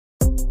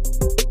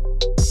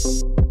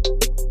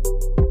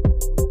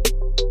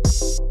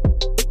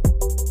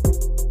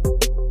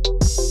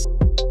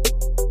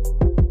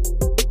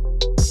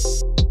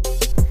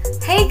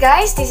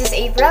guys, this is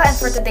April, and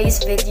for today's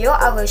video,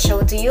 I will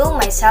show to you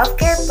my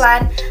self-care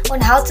plan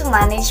on how to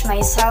manage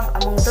myself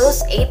among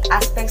those 8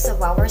 aspects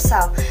of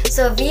ourselves.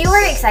 So if you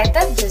are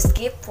excited, just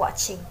keep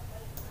watching.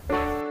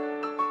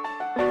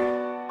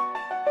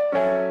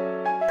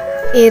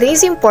 It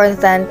is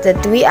important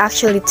that we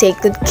actually take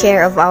good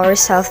care of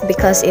ourselves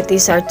because it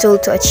is our tool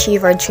to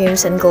achieve our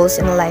dreams and goals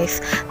in life.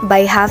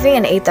 By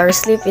having an 8-hour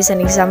sleep is an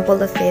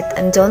example of it,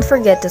 and don't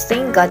forget to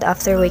thank God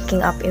after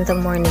waking up in the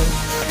morning.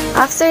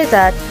 After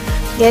that,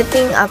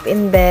 getting up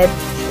in bed,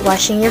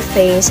 washing your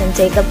face, and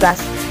take a bath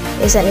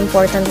is an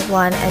important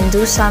one, and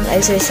do some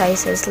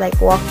exercises like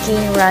walking,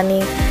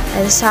 running,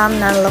 and some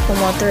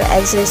non-locomotor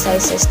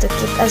exercises to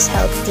keep us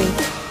healthy.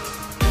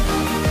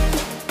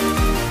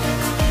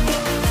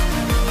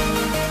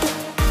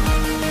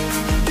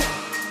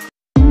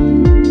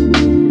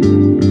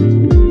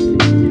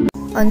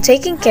 On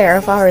taking care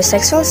of our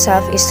sexual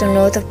self is to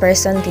know the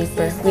person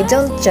deeper. We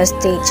don't just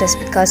date just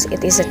because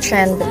it is a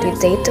trend, but we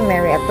date to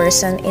marry a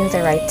person in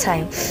the right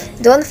time.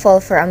 Don't fall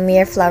for a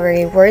mere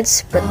flowery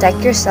words. Protect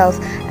yourself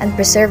and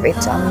preserve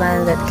it to a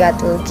man that God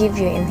will give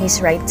you in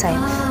His right time.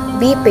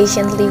 Be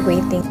patiently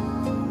waiting.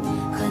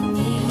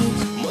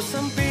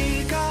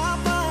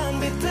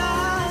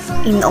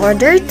 In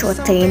order to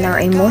attain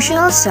our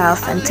emotional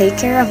self and take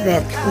care of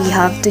it, we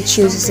have to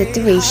choose a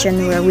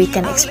situation where we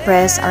can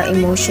express our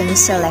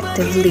emotions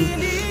selectively.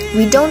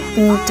 We don't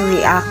need to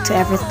react to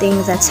everything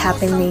that's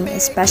happening,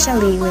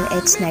 especially when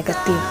it's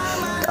negative.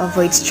 To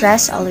avoid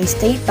stress, always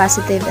stay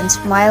positive and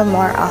smile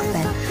more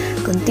often.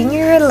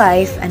 Continue your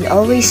life and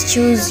always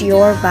choose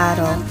your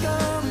battle.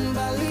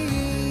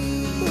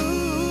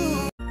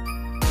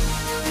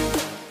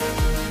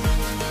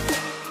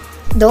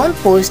 Don't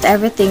post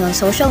everything on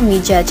social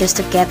media just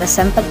to get the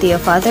sympathy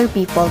of other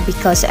people,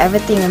 because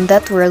everything in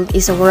that world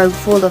is a world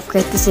full of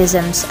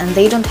criticisms and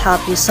they don't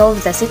help you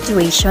solve the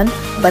situation,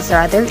 but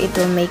rather it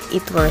will make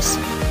it worse.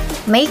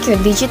 Make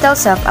your digital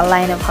self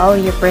align of how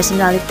your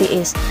personality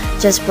is.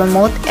 Just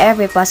promote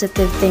every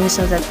positive thing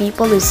so that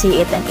people will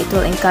see it and it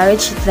will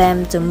encourage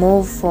them to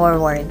move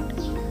forward.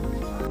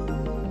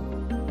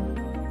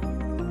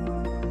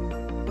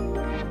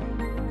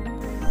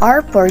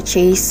 Our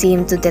purchase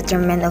seems to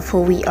determine of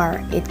who we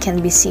are. It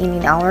can be seen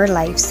in our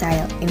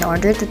lifestyle. In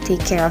order to take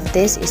care of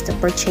this is to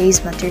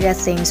purchase material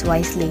things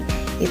wisely.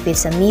 If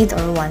it's a need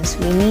or wants,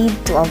 we need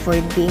to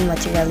avoid being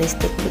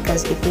materialistic,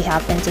 because if we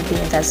happen to be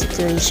in that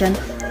situation,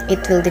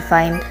 it will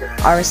define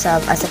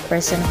ourselves as a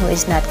person who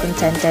is not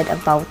contented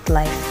about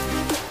life.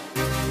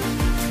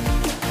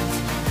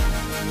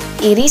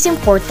 It is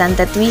important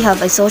that we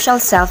have a social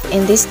self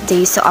in these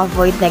days to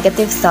avoid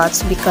negative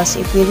thoughts, because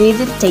if we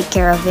really take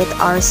care of it,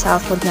 our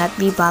self would not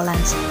be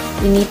balanced.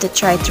 We need to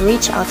try to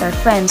reach out our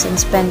friends and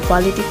spend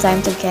quality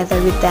time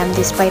together with them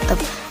despite of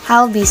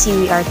how busy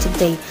we are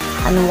today.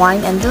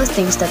 Unwind and do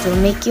things that will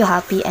make you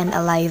happy and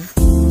alive.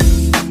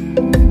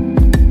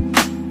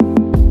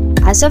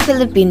 As a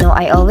Filipino,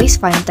 I always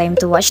find time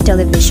to watch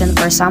television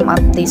for some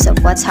updates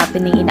of what's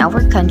happening in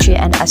our country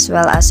and as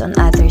well as on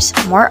others.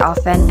 More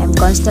often, I'm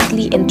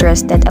constantly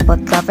interested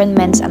about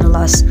governments and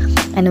laws.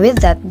 And with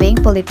that, being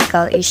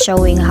political is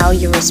showing how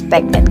you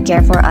respect and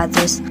care for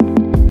others.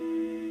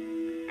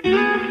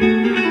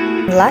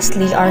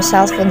 Lastly, our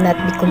self would not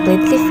be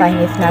completely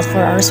fine if not for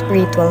our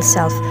spiritual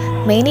self.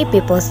 Many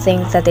people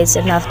think that it's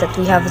enough that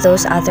we have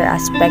those other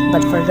aspects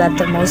but forgot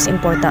the most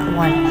important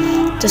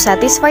one. To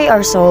satisfy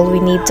our soul, we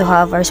need to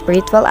have our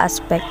spiritual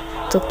aspect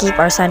to keep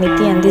our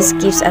sanity, and this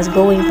keeps us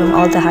going from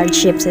all the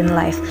hardships in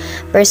life.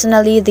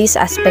 Personally, this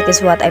aspect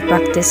is what I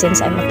practice since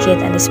I'm a kid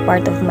and is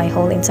part of my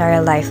whole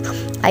entire life.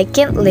 I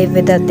can't live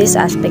without this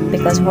aspect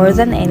because more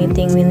than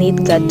anything, we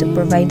need God to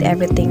provide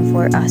everything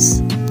for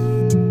us.